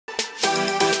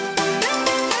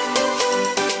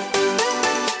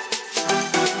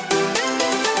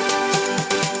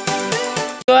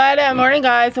Good morning,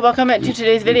 guys. Welcome to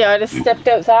today's video. I just stepped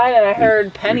outside and I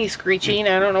heard Penny screeching.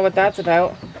 I don't know what that's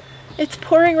about. It's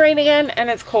pouring rain again and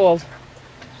it's cold.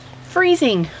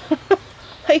 Freezing.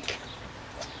 Like,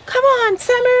 come on,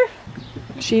 Summer.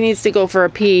 She needs to go for a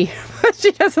pee.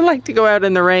 She doesn't like to go out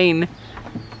in the rain.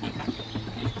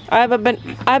 I have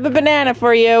a banana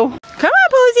for you. Come on,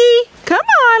 Posy. Come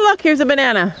on. Look, here's a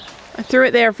banana. I threw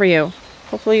it there for you.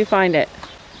 Hopefully you find it.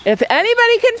 If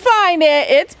anybody can find it,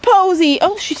 it's Posy.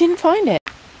 Oh, she didn't find it.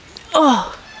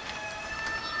 Oh.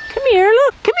 Come here,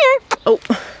 look. Come here. Oh.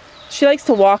 She likes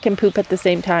to walk and poop at the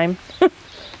same time.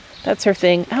 That's her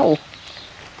thing. Ow.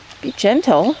 Be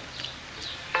gentle.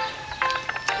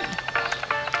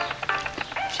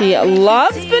 She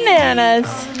loves bananas.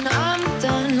 I'm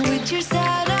done with your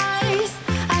sad eyes.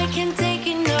 I can take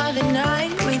another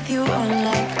night with you on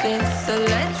like this. So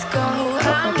let's go.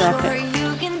 I'm sure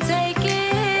you can take it.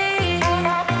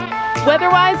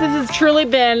 Weather-wise, this has truly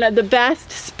been the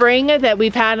best spring that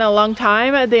we've had in a long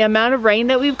time. The amount of rain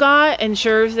that we've got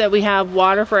ensures that we have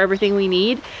water for everything we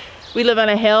need. We live on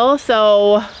a hill,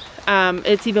 so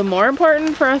it's even more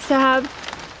important for us to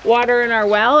have water in our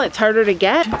well. It's harder to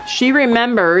get. She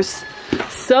remembers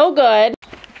so good.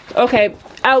 Okay,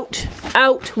 out.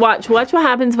 Watch what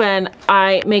happens when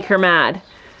I make her mad.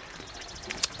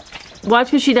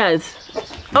 Watch what she does.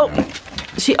 Oh,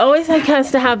 she always has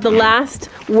to have the last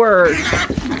word.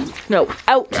 No,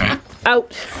 out.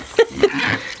 Out.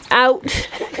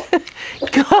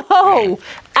 Go.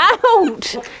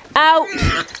 Out.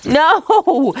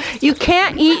 No, you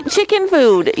can't eat chicken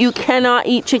food. You cannot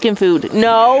eat chicken food.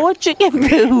 No chicken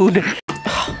food.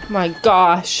 Oh my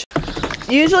gosh.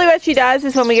 Usually what she does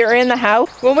is when we are in the house.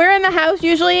 When we're in the house,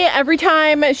 usually every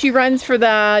time she runs for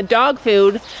the dog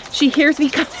food, she hears me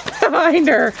coming behind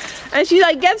her. And she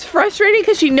like gets frustrated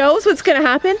because she knows what's gonna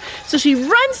happen. So she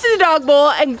runs to the dog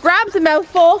bowl and grabs a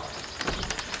mouthful.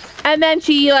 And then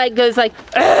she like goes like,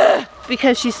 ugh,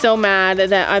 because she's so mad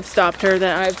that I've stopped her,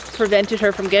 that I've prevented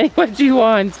her from getting what she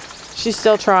wants. She's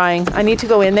still trying. I need to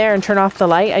go in there and turn off the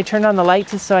light. I turned on the light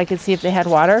just so I could see if they had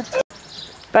water.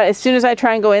 But as soon as I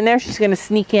try and go in there, she's gonna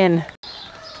sneak in.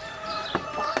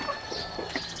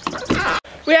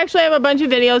 We actually have a bunch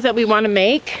of videos that we want to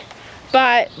make,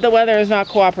 but the weather is not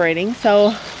cooperating,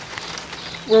 so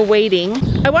we're waiting.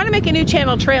 I want to make a new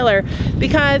channel trailer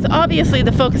because obviously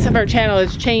the focus of our channel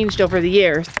has changed over the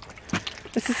years.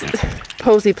 This is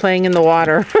Posy playing in the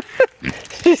water.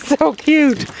 She's so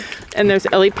cute. And there's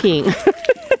Ellie peeing.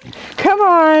 Come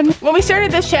on. When we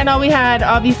started this channel, we had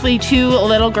obviously two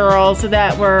little girls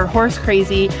that were horse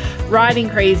crazy, riding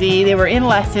crazy. They were in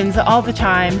lessons all the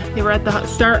time. They were at the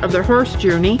start of their horse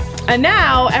journey. And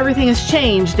now everything has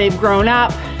changed. They've grown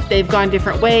up. They've gone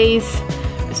different ways.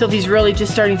 Sophie's really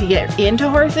just starting to get into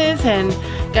horses and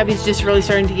Gabby's just really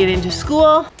starting to get into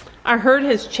school. Our herd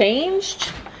has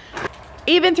changed.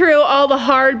 Even through all the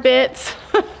hard bits,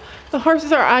 the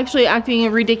horses are actually acting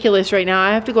ridiculous right now.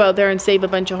 I have to go out there and save a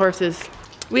bunch of horses.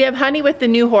 We have Honey with the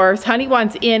new horse. Honey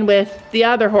wants in with the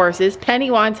other horses.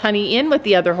 Penny wants Honey in with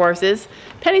the other horses.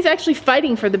 Penny's actually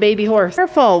fighting for the baby horse.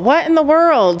 Careful, what in the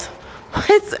world?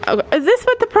 Is this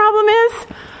what the problem is?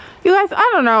 You guys, I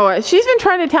don't know. She's been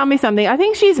trying to tell me something. I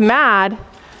think she's mad.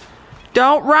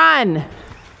 Don't run.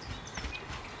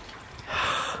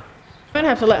 I'm gonna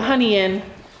have to let Honey in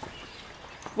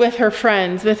with her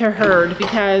friends, with her herd,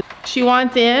 because she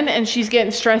wants in and she's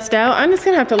getting stressed out. I'm just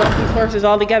gonna have to let these horses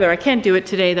all together. I can't do it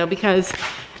today though because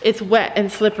it's wet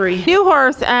and slippery. New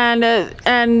horse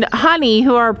and Honey,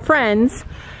 who are friends,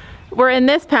 were in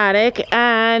this paddock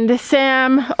and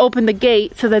Sam opened the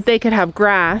gate so that they could have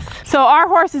grass. So our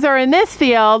horses are in this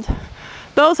field.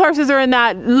 Those horses are in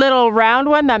that little round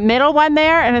one, that middle one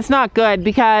there, and it's not good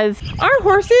because our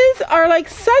horses are like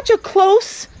such a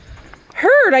close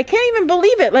herd. I can't even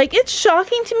believe it. Like, it's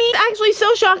shocking to me. It's actually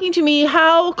so shocking to me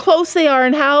how close they are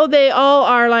and how they all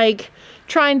are like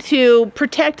trying to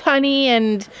protect Honey,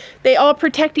 and they all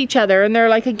protect each other, and they're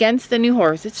like against the new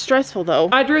horse. It's stressful though.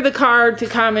 I drew the card to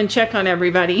come and check on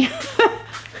everybody. What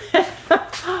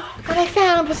I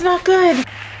found was not good.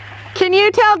 Can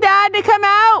you tell Dad to come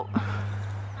out?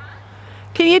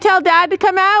 Can you tell Dad to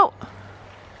come out?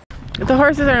 The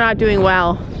horses are not doing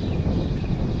well.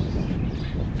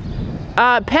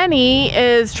 Penny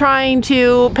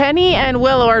and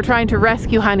Willow are trying to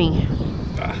rescue Honey.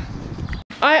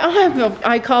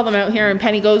 I call them out here and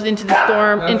Penny goes into the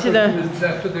storm,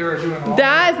 that's what they were doing.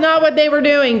 That is not what they were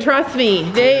doing, trust me.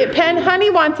 Honey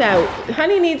wants out.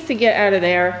 Honey needs to get out of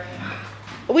there.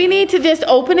 We need to just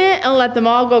open it and let them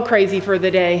all go crazy for the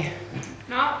day.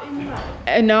 Not in the mud.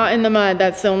 And not in the mud,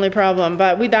 that's the only problem.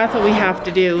 But that's what we have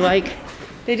to do. Like,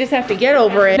 They just have to get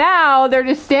over it. Now they're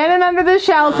just standing under the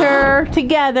shelter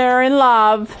together in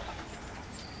love.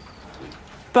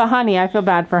 But Honey, I feel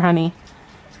bad for Honey.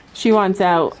 She wants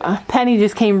out. Penny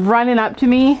just came running up to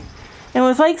me and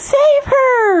was like, save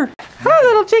her! Hi,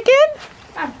 little chicken.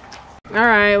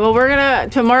 Alright, well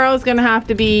tomorrow's gonna have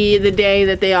to be the day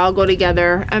that they all go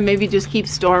together and maybe just keep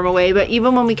Storm away. But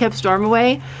even when we kept Storm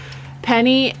away,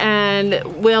 Penny and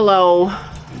Willow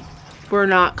were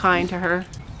not kind to her.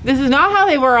 This is not how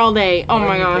they were all day. Oh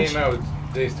my gosh. Came out,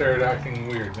 they started acting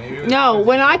weird. Maybe it was no,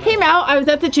 when I came out, I was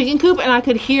at the chicken coop and I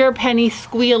could hear Penny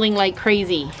squealing like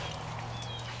crazy.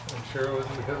 I'm sure it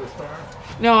wasn't because of Storm.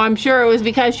 No, I'm sure it was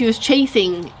because she was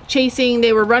chasing.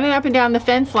 They were running up and down the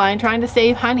fence line trying to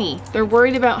save Honey. They're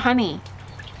worried about Honey.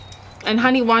 And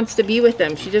Honey wants to be with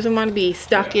them. She doesn't want to be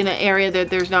stuck in an area that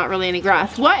there's not really any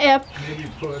grass. What if... Maybe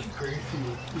put Gracie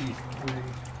with these.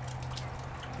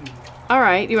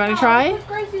 Alright, you want to try?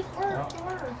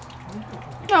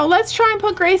 No, let's try and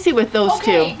put Gracie with those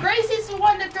two. Okay, Gracie's the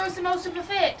one that throws the most of a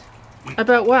fit.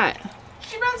 About what?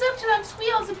 She runs up to them,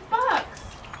 squeals, and bucks.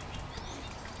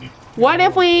 What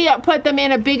if we put them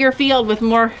in a bigger field with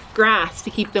more grass to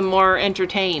keep them more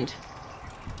entertained?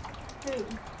 Who?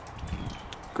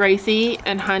 Gracie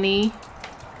and Honey.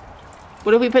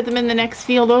 What if we put them in the next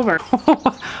field over?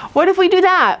 What if we do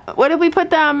that? What if we put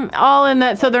them all in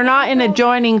that so they're not in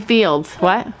adjoining fields?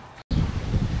 What?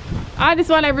 I just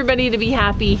want everybody to be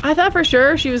happy. I thought for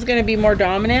sure she was going to be more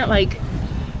dominant like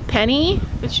Penny,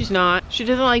 but she's not. She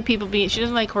doesn't like she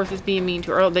doesn't like horses being mean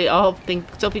to her. They all think,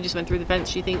 Sophie just went through the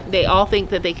fence. They all think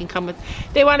that they can come with,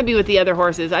 they want to be with the other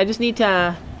horses. I just need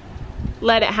to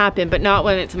let it happen, but not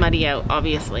when it's muddy out,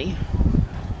 obviously.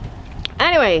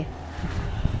 Anyway.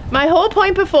 My whole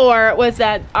point before was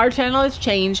that our channel has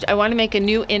changed. I want to make a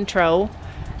new intro,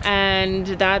 and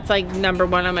that's like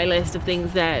 #1 on my list of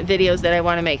videos that I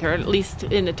want to make, or at least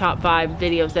in the top 5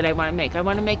 videos that I want to make. I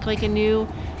want to make like a new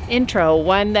intro,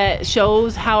 one that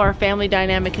shows how our family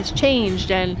dynamic has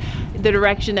changed and the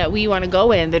direction that we want to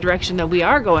go in, the direction that we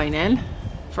are going in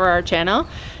for our channel.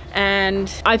 And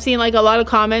I've seen like a lot of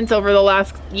comments over the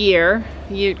last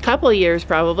couple of years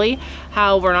probably,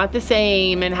 how we're not the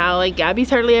same and how like Gabby's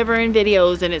hardly ever in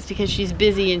videos and it's because she's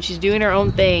busy and she's doing her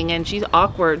own thing and she's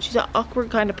awkward. She's an awkward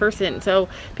kind of person, so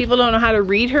people don't know how to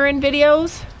read her in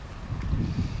videos.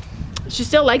 She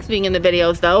still likes being in the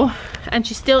videos though, and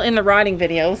she's still in the riding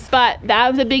videos, but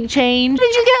that was a big change.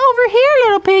 Did you get over here,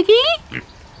 little piggy?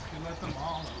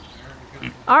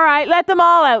 All right, let them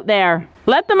all out there.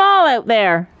 Let them all out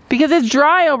there. Because it's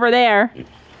dry over there.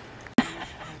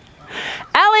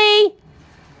 Ellie!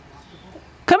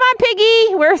 Come on,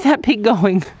 piggy! Where's that pig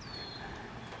going?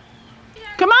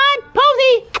 Come on,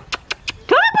 Posy!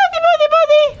 Come on, Posy, Posy,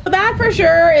 Posy! That for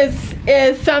sure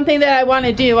is something that I want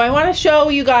to do. I want to show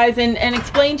you guys and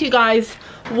explain to you guys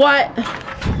what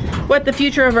the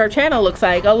future of our channel looks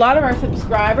like. A lot of our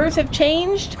subscribers have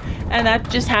changed, and that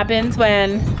just happens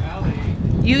when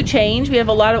you change. We have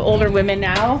a lot of older women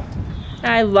now.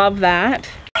 I love that.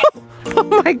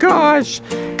 Oh my gosh.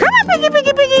 Come on, piggy,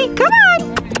 piggy, piggy. Come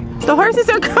on. The horses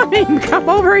are coming. Come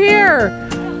over here.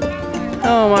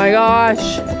 Oh my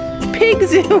gosh. Pig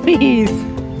zoomies.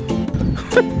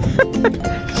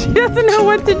 She doesn't know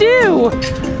what to do.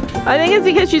 I think it's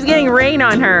because she's getting rain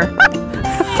on her.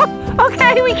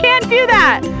 Okay, we can't do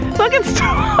that. Look at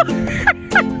Storm.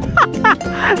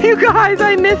 You guys,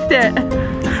 I missed it.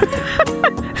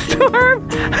 Storm.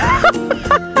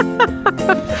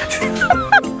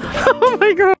 Oh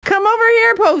my god. Come over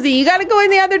here, Posy. You gotta go in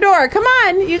the other door. Come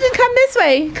on. You can come this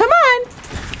way. Come on.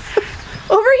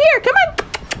 Over here. Come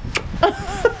on.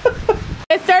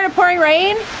 It started pouring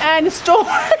rain and Storm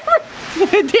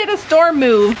did a storm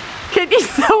move.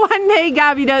 So one day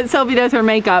Sylvie does her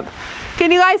makeup.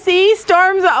 Can you guys see?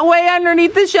 Storm's way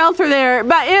underneath the shelter there.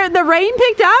 But the rain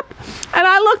picked up and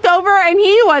I looked over and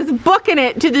he was booking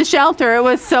it to the shelter. It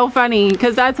was so funny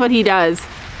because that's what he does.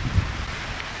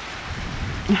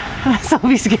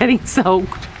 Sylvie's getting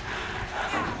soaked.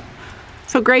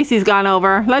 So Gracie's gone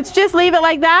over. Let's just leave it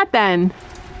like that then.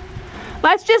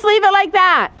 Let's just leave it like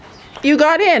that. You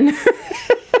got in.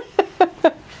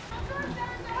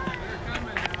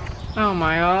 Oh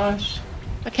my gosh.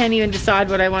 I can't even decide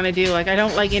what I want to do. Like, I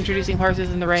don't like introducing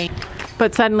horses in the rain.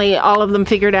 But suddenly all of them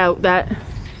figured out that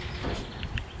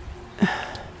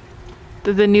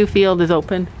the new field is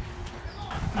open.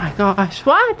 Oh my gosh.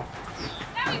 What?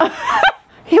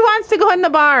 He wants to go in the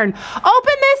barn.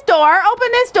 Open this door. Open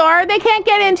this door. They can't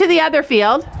get into the other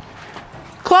field.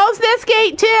 Close this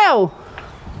gate too.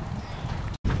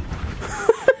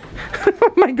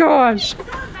 Oh my gosh.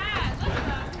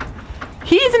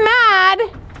 He's mad.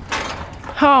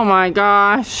 Oh my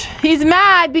gosh. He's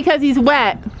mad because he's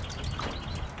wet.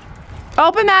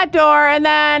 Open that door, and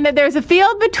then there's a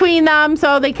field between them,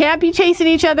 so they can't be chasing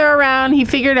each other around. He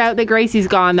figured out that Gracie's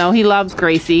gone, though. He loves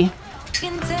Gracie.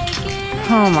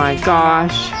 Oh my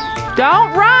gosh.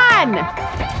 Don't run!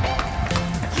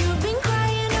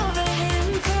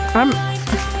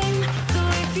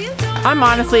 I'm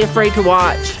honestly afraid to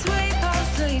watch.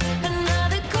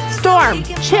 Storm,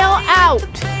 chill out.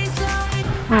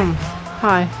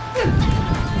 Hi.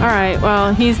 All right,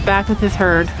 well, he's back with his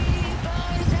herd.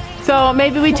 So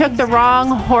maybe we took the wrong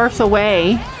horse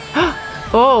away.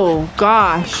 Oh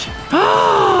gosh.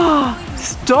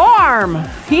 Storm!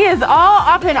 He is all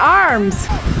up in arms.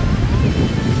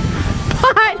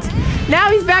 But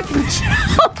now he's back to the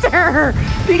shelter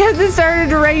because it started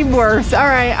to rain worse. All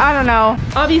right, I don't know.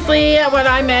 Obviously, what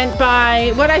I meant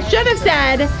by, what I should have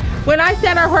said, when I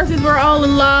said our horses were all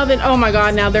in love, and oh my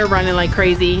God, now they're running like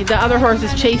crazy. The other horse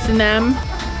is chasing them.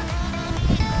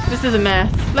 This is a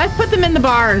mess. Let's put them in the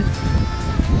barn.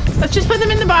 Let's just put them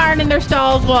in the barn in their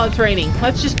stalls while it's raining.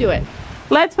 Let's just do it.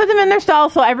 Let's put them in their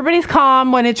stalls so everybody's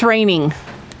calm when it's raining.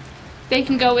 They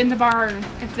can go in the barn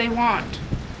if they want.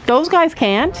 Those guys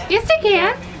can't? Yes, they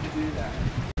can.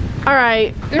 All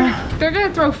right. They're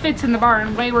gonna throw fits in the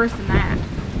barn. Way worse than that.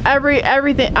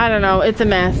 Everything, I don't know. It's a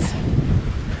mess.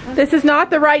 This is not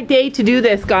the right day to do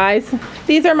this, guys.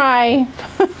 These are my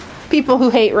people who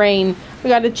hate rain. We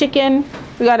got a chicken,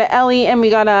 we got a Ellie, and we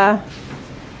got a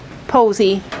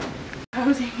Posey.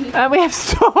 We have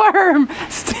Storm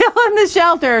still in the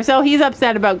shelter, so he's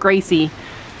upset about Gracie.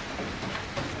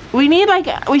 We need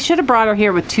we should have brought her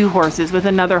here with 2 horses, with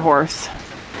another horse.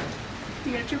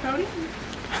 You got your pony?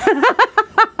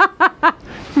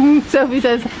 Sophie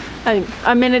says,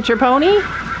 a miniature pony?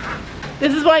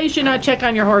 This is why you should not check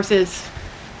on your horses.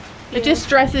 Yeah. It just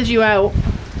stresses you out.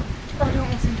 Or don't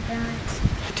listen to parents.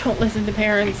 Don't listen to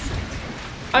parents.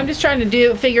 I'm just trying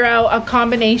to figure out a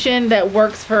combination that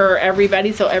works for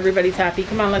everybody so everybody's happy.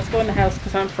 Come on, let's go in the house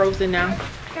because I'm frozen now.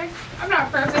 Okay, I'm not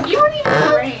frozen. You weren't even in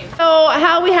the rain. So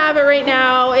how we have it right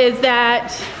now is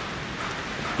that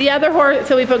the other horse,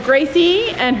 so we put Gracie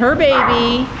and her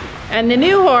baby and the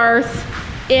new horse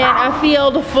in a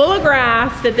field full of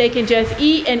grass that they can just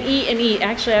eat and eat and eat.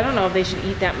 Actually, I don't know if they should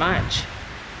eat that much.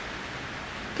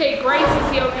 Okay, Grace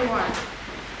is the only one.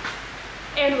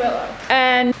 And Willow.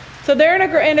 And so they're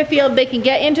in a field. They can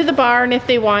get into the barn if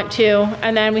they want to.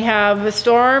 And then we have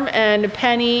Storm and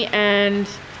Penny and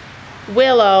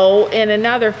Willow in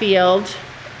another field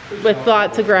with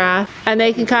lots of grass. And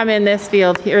they can come in this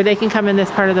field here. Or they can come in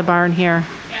this part of the barn here.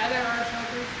 Yeah, there are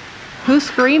shelters. Who's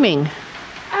screaming?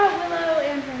 Oh, Willow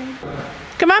and Penny.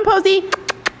 Come on, Posey.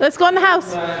 Let's go in the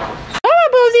house. Come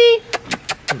on, Posey.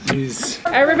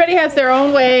 Jeez. Everybody has their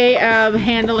own way of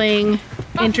handling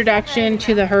introduction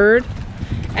to the herd.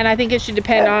 And I think it should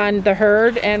depend on the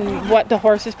herd and what the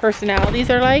horse's personalities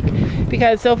are like.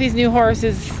 Because Sophie's new horse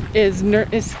is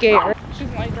scared. She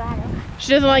doesn't like drama. She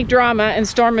doesn't like drama, and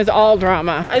Storm is all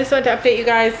drama. I just want to update you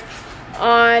guys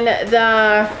on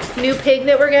the new pig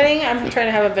that we're getting. I'm trying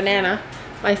to have a banana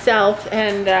myself,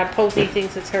 and Posey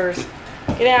thinks it's hers.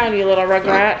 Get down, you little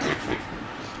rugrat.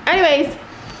 Anyways,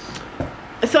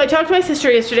 so I talked to my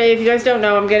sister yesterday. If you guys don't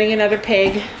know, I'm getting another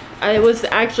pig. It was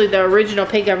actually the original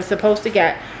pig I was supposed to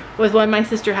get was one my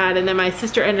sister had, and then my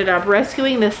sister ended up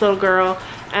rescuing this little girl,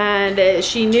 and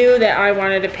she knew that I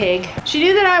wanted a pig. She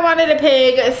knew that I wanted a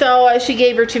pig, so she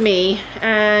gave her to me,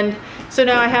 and so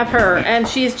now I have her, and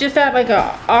she's just at like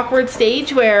a awkward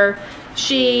stage where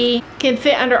she can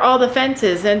fit under all the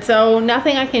fences, and so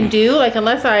nothing I can do, like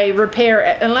unless I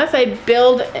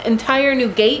build entire new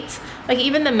gates, like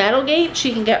even the metal gate,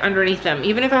 she can get underneath them.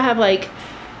 Even if I have like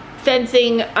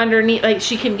fencing underneath, like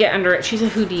she can get under it. She's a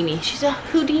Houdini. She's a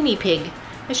Houdini pig.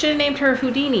 I should have named her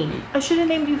Houdini. I should have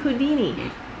named you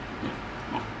Houdini.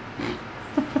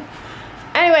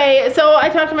 Anyway, so I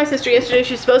talked to my sister yesterday.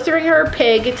 She's supposed to bring her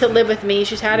pig to live with me.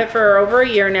 She's had it for over a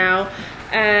year now,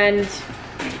 and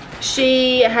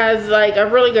she has like a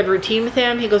really good routine with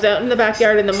him. He goes out in the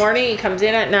backyard in the morning, he comes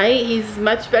in at night. He's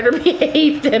much better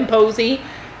behaved than Posey.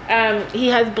 He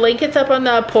has blankets up on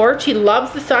the porch. He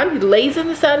loves the sun. He lays in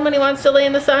the sun when he wants to lay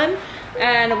in the sun.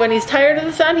 And when he's tired of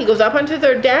the sun, he goes up onto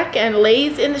their deck and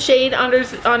lays in the shade on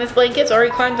his blankets, or he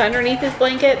climbs underneath his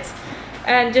blankets.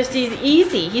 And just, he's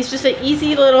easy. He's just an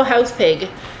easy little house pig.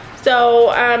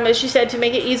 So she said to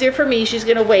make it easier for me, she's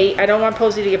going to wait. I don't want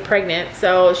Posey to get pregnant.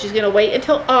 So she's going to wait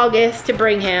until August to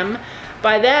bring him.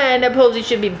 By then, Posey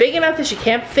should be big enough that she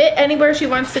can't fit anywhere she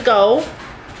wants to go.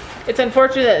 It's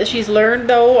unfortunate that she's learned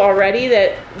though already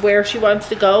that where she wants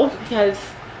to go, because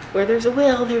where there's a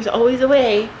will, there's always a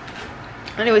way.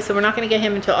 Anyway, so we're not going to get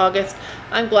him until August.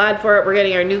 I'm glad for it. We're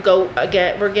getting our new goat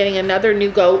again. We're getting another new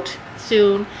goat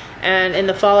soon. And in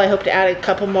the fall, I hope to add a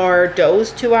couple more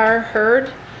does to our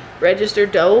herd,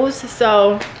 registered does.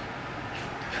 So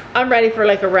I'm ready for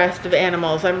like a rest of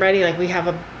animals. I'm ready. Like we have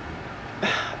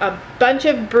a bunch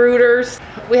of brooders.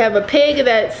 We have a pig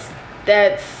that's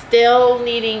still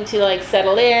needing to like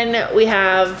settle in. We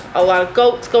have a lot of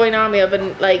goats going on. We have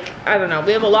I don't know,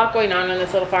 we have a lot going on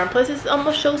this little farm. Plus it's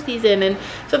almost show season, and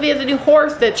Sophie has a new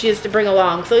horse that she has to bring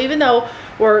along. So even though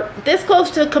we're this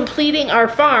close to completing our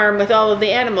farm with all of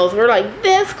the animals, we're like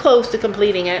this close to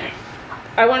completing it,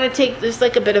 I want to take just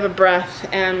like a bit of a breath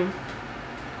and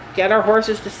get our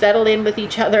horses to settle in with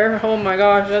each other. Oh my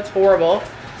gosh, that's horrible.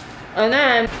 And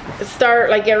then start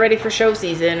like get ready for show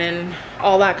season and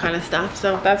all that kind of stuff.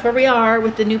 So that's where we are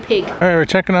with the new pig. All right, we're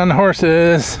checking on the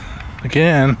horses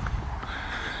again.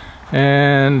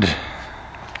 And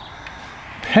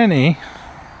Penny,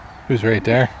 who's right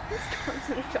there,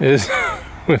 is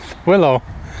with Willow.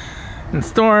 And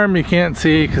Storm, you can't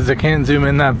see because I can't zoom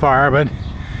in that far, but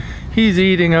he's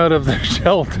eating out of the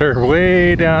shelter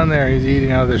way down there. He's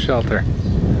eating out of the shelter.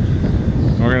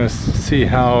 We're gonna see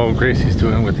how Gracie's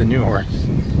doing with the new horse.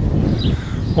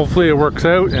 Hopefully it works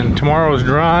out and tomorrow's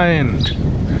dry and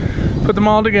put them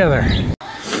all together.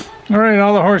 All right,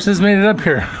 all the horses made it up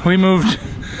here. We moved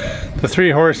the 3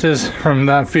 horses from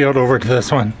that field over to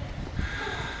this one.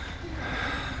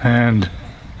 And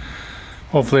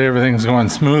hopefully everything's going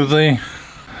smoothly.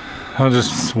 I'll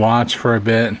just watch for a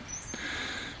bit.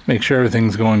 Make sure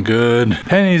everything's going good.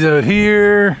 Penny's out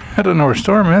here. I don't know where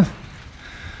Storm is.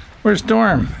 Where's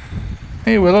Storm?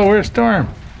 Hey Willow, where's Storm?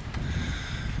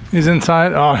 He's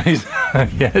inside. Oh, he's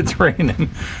yeah, it's raining.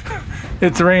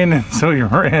 It's raining, so he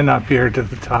ran up here to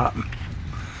the top.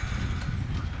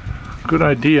 Good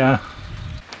idea.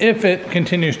 If it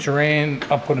continues to rain,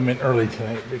 I'll put him in early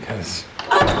tonight because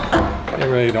they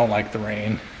really don't like the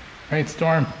rain. Right,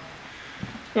 Storm?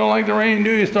 You don't like the rain, do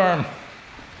you, Storm?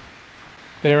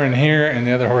 They're in here and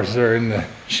the other horses are in the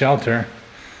shelter.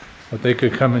 But they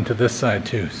could come into this side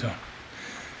too, so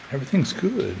everything's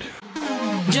good.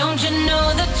 Don't you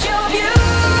know that you're beautiful?